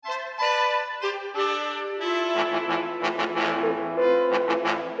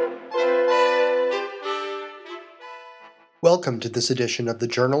Welcome to this edition of the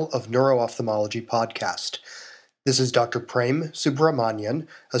Journal of Neuro-Ophthalmology podcast. This is Dr. Prem Subramanian,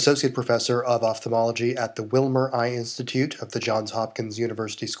 Associate Professor of Ophthalmology at the Wilmer Eye Institute of the Johns Hopkins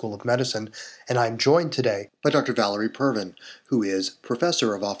University School of Medicine, and I'm joined today by Dr. Valerie Pervin, who is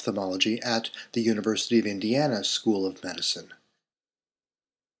Professor of Ophthalmology at the University of Indiana School of Medicine.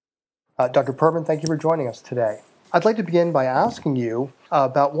 Dr. Pervin, thank you for joining us today. I'd like to begin by asking you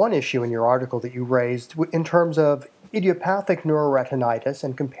about one issue in your article that you raised in terms of idiopathic neuroretinitis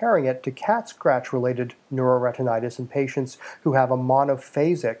and comparing it to cat scratch-related neuroretinitis in patients who have a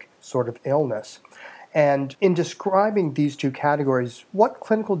monophasic sort of illness. And in describing these two categories, what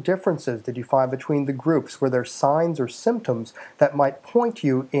clinical differences did you find between the groups? Were there signs or symptoms that might point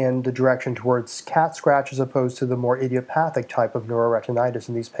you in the direction towards cat scratch as opposed to the more idiopathic type of neuroretinitis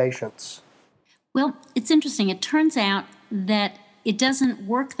in these patients? Well, it's interesting. It turns out that it doesn't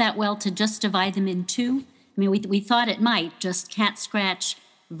work that well to just divide them in two. I mean, we thought it might, just cat scratch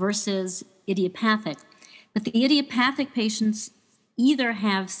versus idiopathic. But the idiopathic patients either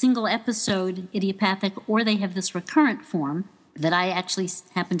have single episode idiopathic or they have this recurrent form that I actually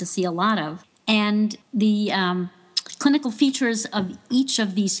happen to see a lot of. And the clinical features of each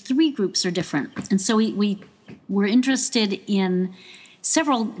of these three groups are different. And so we were interested in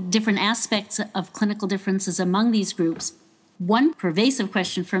several different aspects of clinical differences among these groups. One pervasive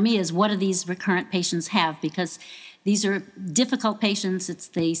question for me is, what do these recurrent patients have? Because these are difficult patients.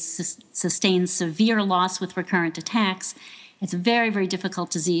 They sustain severe loss with recurrent attacks. It's a very, very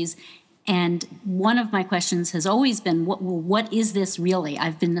difficult disease. And one of my questions has always been, what is this really?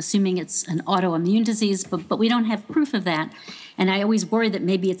 I've been assuming it's an autoimmune disease, but we don't have proof of that. And I always worry that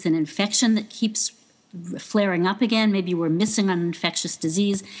maybe it's an infection that keeps flaring up again. Maybe we're missing an infectious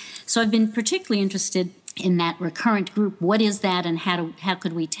disease. So I've been particularly interested in that recurrent group. What is that, and how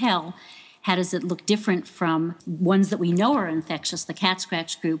could we tell? How does it look different from ones that we know are infectious, the cat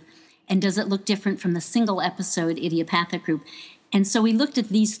scratch group? And does it look different from the single episode idiopathic group? And so we looked at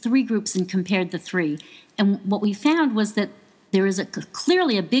these three groups and compared the three. And what we found was that there is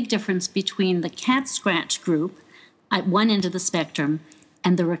clearly a big difference between the cat scratch group at one end of the spectrum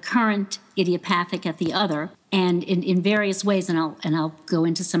and the recurrent idiopathic at the other, and in various ways, and I'll go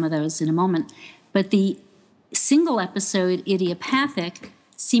into some of those in a moment. But the single episode idiopathic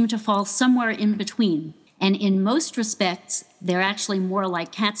seem to fall somewhere in between. And in most respects, they're actually more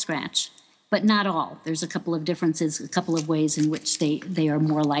like cat scratch, but not all. There's a couple of differences, a couple of ways in which they are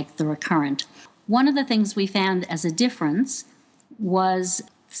more like the recurrent. One of the things we found as a difference was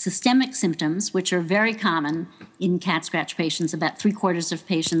systemic symptoms, which are very common in cat scratch patients. About 3/4 of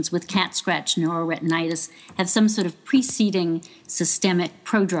patients with cat scratch neuroretinitis have some sort of preceding systemic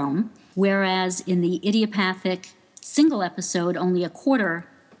prodrome, whereas in the idiopathic single episode, only 1/4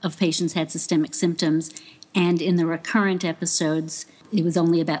 of patients had systemic symptoms, and in the recurrent episodes, it was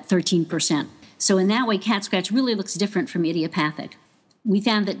only about 13%. So in that way, cat scratch really looks different from idiopathic. We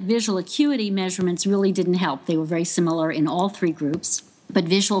found that visual acuity measurements really didn't help. They were very similar in all three groups, but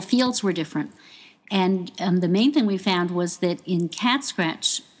visual fields were different. And the main thing we found was that in cat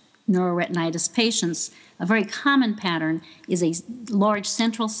scratch neuroretinitis patients, a very common pattern is a large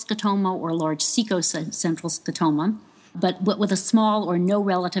central scotoma or large cecocentral scotoma, but with a small or no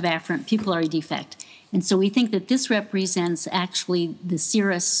relative afferent pupillary defect. And so we think that this represents actually the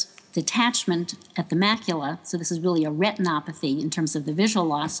serous detachment at the macula. So this is really a retinopathy in terms of the visual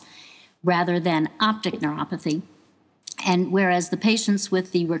loss rather than optic neuropathy. And whereas the patients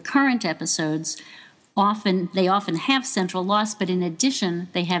with the recurrent episodes often have central loss, but in addition,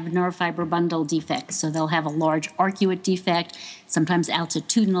 they have neurofiber bundle defects. So they'll have a large arcuate defect, sometimes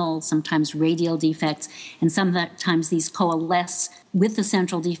altitudinal, sometimes radial defects, and sometimes these coalesce with the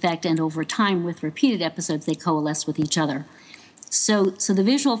central defect, and over time, with repeated episodes, they coalesce with each other. So the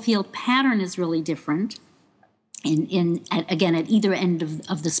visual field pattern is really different, again, at either end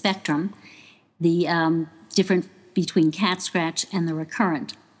of the spectrum, the different between cat scratch and the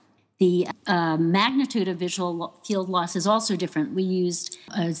recurrent. The magnitude of visual field loss is also different. We used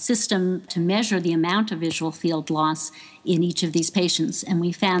a system to measure the amount of visual field loss in each of these patients, and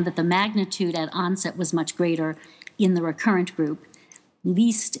we found that the magnitude at onset was much greater in the recurrent group,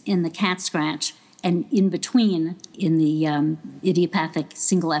 least in the cat scratch, and in between in the idiopathic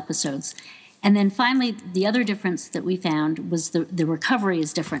single episodes. And then finally, the other difference that we found was the recovery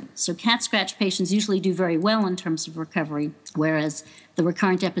is different. So cat scratch patients usually do very well in terms of recovery, whereas the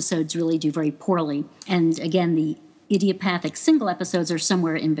recurrent episodes really do very poorly. And again, the idiopathic single episodes are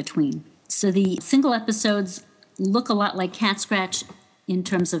somewhere in between. So the single episodes look a lot like cat scratch in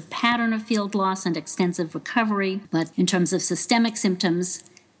terms of pattern of field loss and extensive recovery, but in terms of systemic symptoms,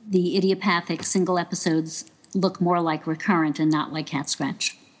 the idiopathic single episodes look more like recurrent and not like cat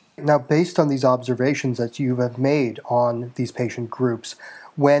scratch. Now, based on these observations that you have made on these patient groups,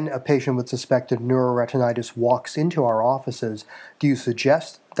 when a patient with suspected neuroretinitis walks into our offices, do you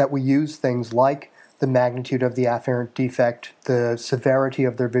suggest that we use things like the magnitude of the afferent defect, the severity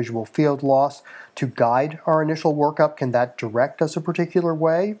of their visual field loss to guide our initial workup? Can that direct us a particular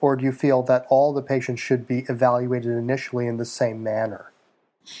way? Or do you feel that all the patients should be evaluated initially in the same manner?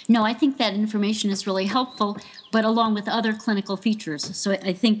 No, I think that information is really helpful, but along with other clinical features. So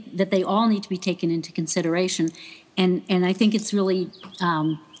I think that they all need to be taken into consideration. And I think it's really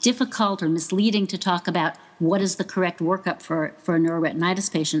difficult or misleading to talk about what is the correct workup for a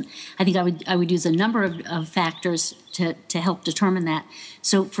neuroretinitis patient. I think I would use a number of factors to help determine that.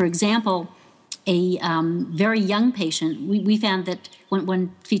 So, for example, a very young patient, we found that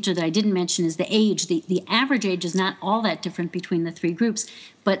one feature that I didn't mention is the age. The average age is not all that different between the three groups,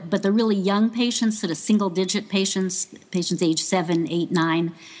 but the really young patients, sort of single-digit patients age 7, 8,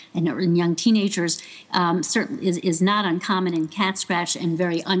 9, and in young teenagers, certainly is not uncommon in cat scratch and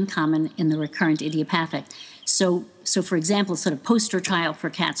very uncommon in the recurrent idiopathic. So for example, sort of poster child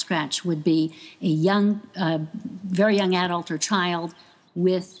for cat scratch would be a young, very young adult or child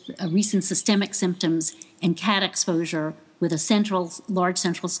with recent systemic symptoms and cat exposure with a large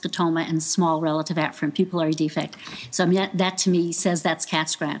central scotoma and small relative afferent pupillary defect. So that to me says that's cat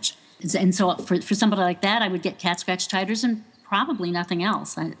scratch. And so for somebody like that, I would get cat scratch titers and probably nothing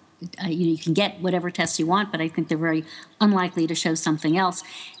else. You can get whatever tests you want, but I think they're very unlikely to show something else.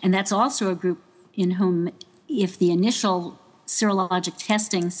 And that's also a group in whom, if the initial serologic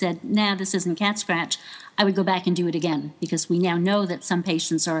testing said, nah, this isn't cat scratch, I would go back and do it again, because we now know that some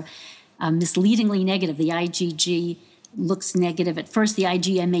patients are misleadingly negative. The IgG looks negative at first. The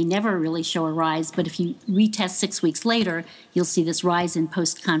IgM may never really show a rise, but if you retest 6 weeks later, you'll see this rise in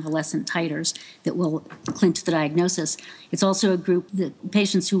post-convalescent titers that will clinch the diagnosis. It's also a group, the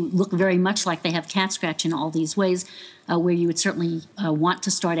patients who look very much like they have cat scratch in all these ways, where you would certainly want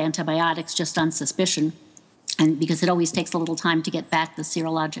to start antibiotics just on suspicion, and because it always takes a little time to get back the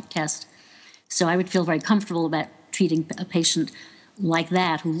serologic test. So I would feel very comfortable about treating a patient like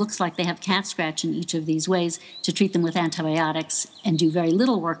that, who looks like they have cat scratch in each of these ways, to treat them with antibiotics and do very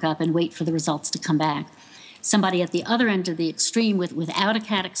little workup and wait for the results to come back. Somebody at the other end of the extreme without a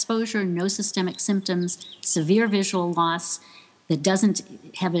cat exposure, no systemic symptoms, severe visual loss that doesn't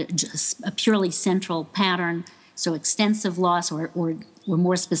have a purely central pattern, so extensive loss or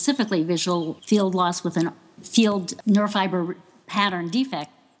more specifically visual field loss with a field neurofiber pattern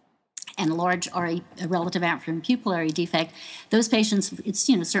defect, and large or a relative afferent pupillary defect, those patients, it's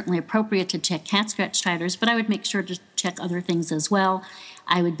certainly appropriate to check cat scratch titers, but I would make sure to check other things as well.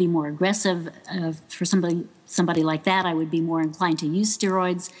 I would be more aggressive for somebody like that. I would be more inclined to use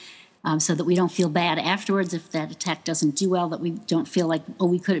steroids so that we don't feel bad afterwards if that attack doesn't do well, that we don't feel like,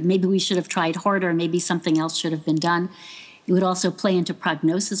 maybe we should have tried harder, maybe something else should have been done. It would also play into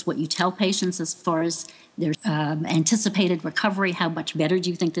prognosis, what you tell patients as far as their anticipated recovery, how much better do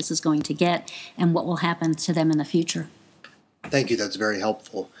you think this is going to get, and what will happen to them in the future. Thank you, that's very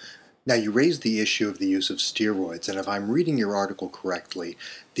helpful. Now, you raised the issue of the use of steroids, and if I'm reading your article correctly,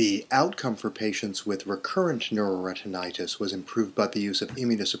 the outcome for patients with recurrent neuroretinitis was improved by the use of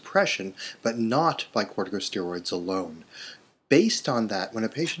immunosuppression, but not by corticosteroids alone. Based on that, when a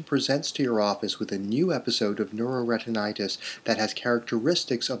patient presents to your office with a new episode of neuroretinitis that has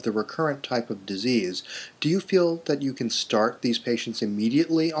characteristics of the recurrent type of disease, do you feel that you can start these patients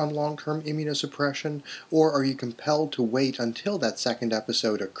immediately on long-term immunosuppression, or are you compelled to wait until that second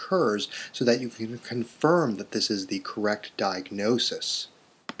episode occurs so that you can confirm that this is the correct diagnosis?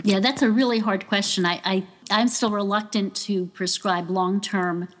 Yeah, that's a really hard question. I'm still reluctant to prescribe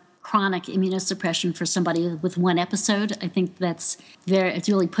long-term chronic immunosuppression for somebody with one episode. I think it's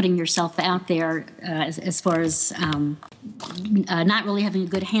really putting yourself out there as far as not really having a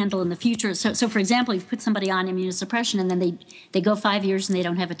good handle in the future. So for example, you put somebody on immunosuppression and then they go 5 years and they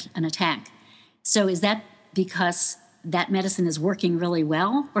don't have an attack. So is that because that medicine is working really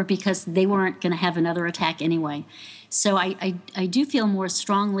well, or because they weren't going to have another attack anyway? So I do feel more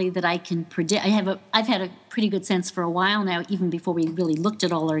strongly that I can predict. I've had a pretty good sense for a while now, even before we really looked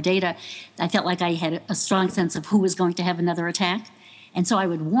at all our data. I felt like I had a strong sense of who was going to have another attack. And so I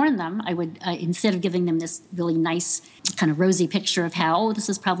would warn them. I would, instead of giving them this really nice kind of rosy picture of how, this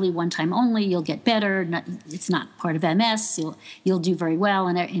is probably one time only, you'll get better, it's not part of MS, you'll do very well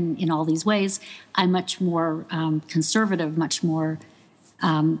in all these ways. I'm much more conservative, much more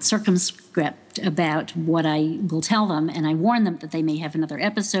circumscript about what I will tell them, and I warn them that they may have another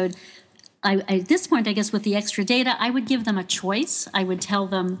episode. At this point, I guess with the extra data, I would give them a choice. I would tell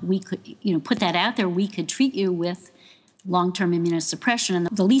them we could, put that out there. We could treat you with long-term immunosuppression, and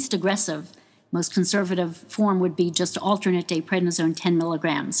the least aggressive, most conservative form would be just alternate day prednisone 10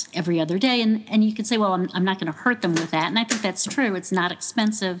 milligrams every other day. And you could say, well, I'm not going to hurt them with that. And I think that's true. It's not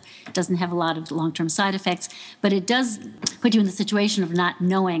expensive. It doesn't have a lot of long-term side effects. But it does put you in the situation of not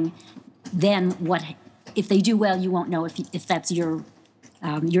knowing then what, if they do well, you won't know if that's your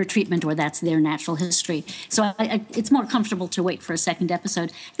treatment or that's their natural history. So it's more comfortable to wait for a second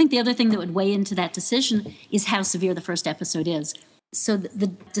episode. I think the other thing that would weigh into that decision is how severe the first episode is. So the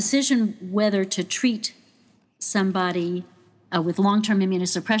decision whether to treat somebody with long-term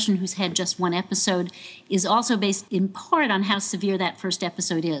immunosuppression who's had just one episode is also based in part on how severe that first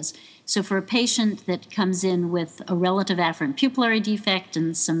episode is. So for a patient that comes in with a relative afferent pupillary defect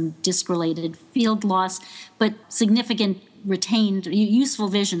and some disc-related field loss, but significant retained useful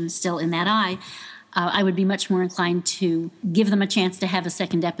vision still in that eye, I would be much more inclined to give them a chance to have a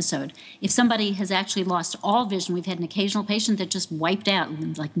second episode. If somebody has actually lost all vision, we've had an occasional patient that just wiped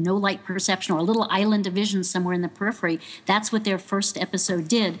out, like no light perception or a little island of vision somewhere in the periphery. That's what their first episode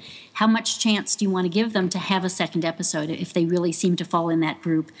did. How much chance do you want to give them to have a second episode if they really seem to fall in that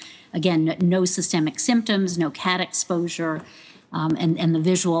group? Again, no systemic symptoms, no cat exposure, and the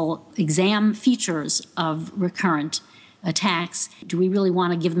visual exam features of recurrent attacks. Do we really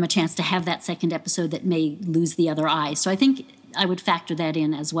want to give them a chance to have that second episode that may lose the other eye? So I think I would factor that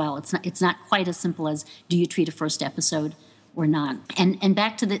in as well. It's not quite as simple as do you treat a first episode or not. And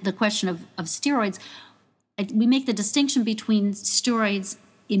back to the question of steroids, we make the distinction between steroids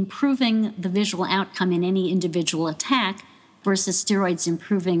improving the visual outcome in any individual attack versus steroids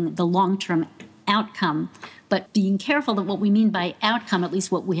improving the long-term outcome. But being careful that what we mean by outcome, at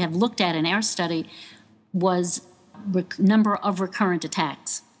least what we have looked at in our study, was number of recurrent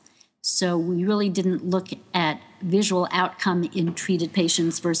attacks. So we really didn't look at visual outcome in treated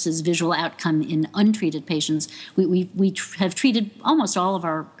patients versus visual outcome in untreated patients. We have treated almost all of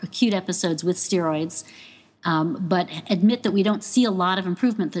our acute episodes with steroids, but admit that we don't see a lot of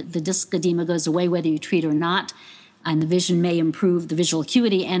improvement. The disc edema goes away whether you treat or not, and the vision may improve, the visual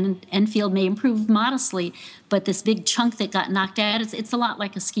acuity and field may improve modestly, but this big chunk that got knocked out, it's a lot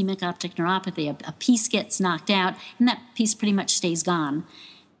like ischemic optic neuropathy. A piece gets knocked out, and that piece pretty much stays gone.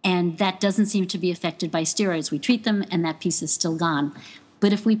 And that doesn't seem to be affected by steroids. We treat them, and that piece is still gone.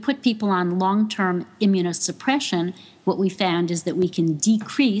 But if we put people on long-term immunosuppression, what we found is that we can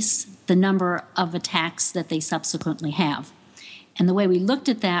decrease the number of attacks that they subsequently have. And the way we looked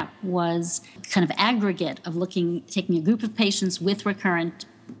at that was kind of aggregate of taking a group of patients with recurrent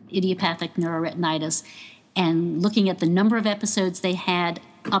idiopathic neuroretinitis and looking at the number of episodes they had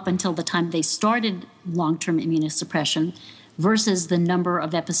up until the time they started long-term immunosuppression versus the number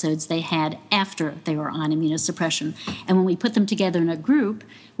of episodes they had after they were on immunosuppression. And when we put them together in a group,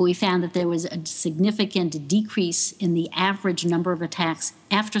 we found that there was a significant decrease in the average number of attacks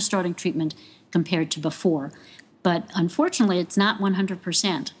after starting treatment compared to before. But unfortunately, it's not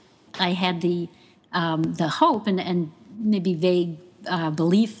 100%. I had the hope and maybe vague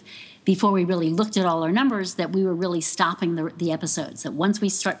belief before we really looked at all our numbers that we were really stopping the episodes, that once we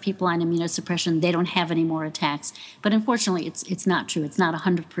start people on immunosuppression, they don't have any more attacks. But unfortunately, it's not true. It's not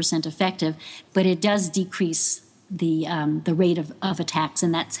 100% effective, but it does decrease the rate of attacks,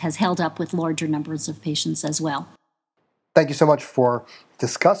 and that has held up with larger numbers of patients as well. Thank you so much for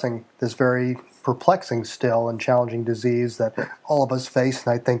discussing this very perplexing still and challenging disease that all of us face,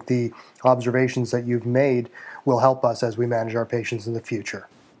 and I think the observations that you've made will help us as we manage our patients in the future.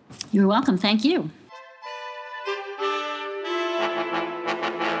 You're welcome. Thank you.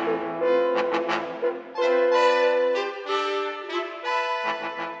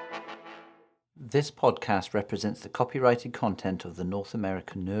 This podcast represents the copyrighted content of the North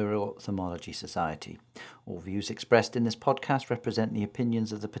American Neuro-Ophthalmology Society. All views expressed in this podcast represent the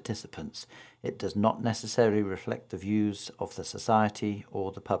opinions of the participants. It does not necessarily reflect the views of the Society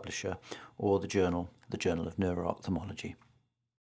or the publisher or the Journal of Neuro-Ophthalmology.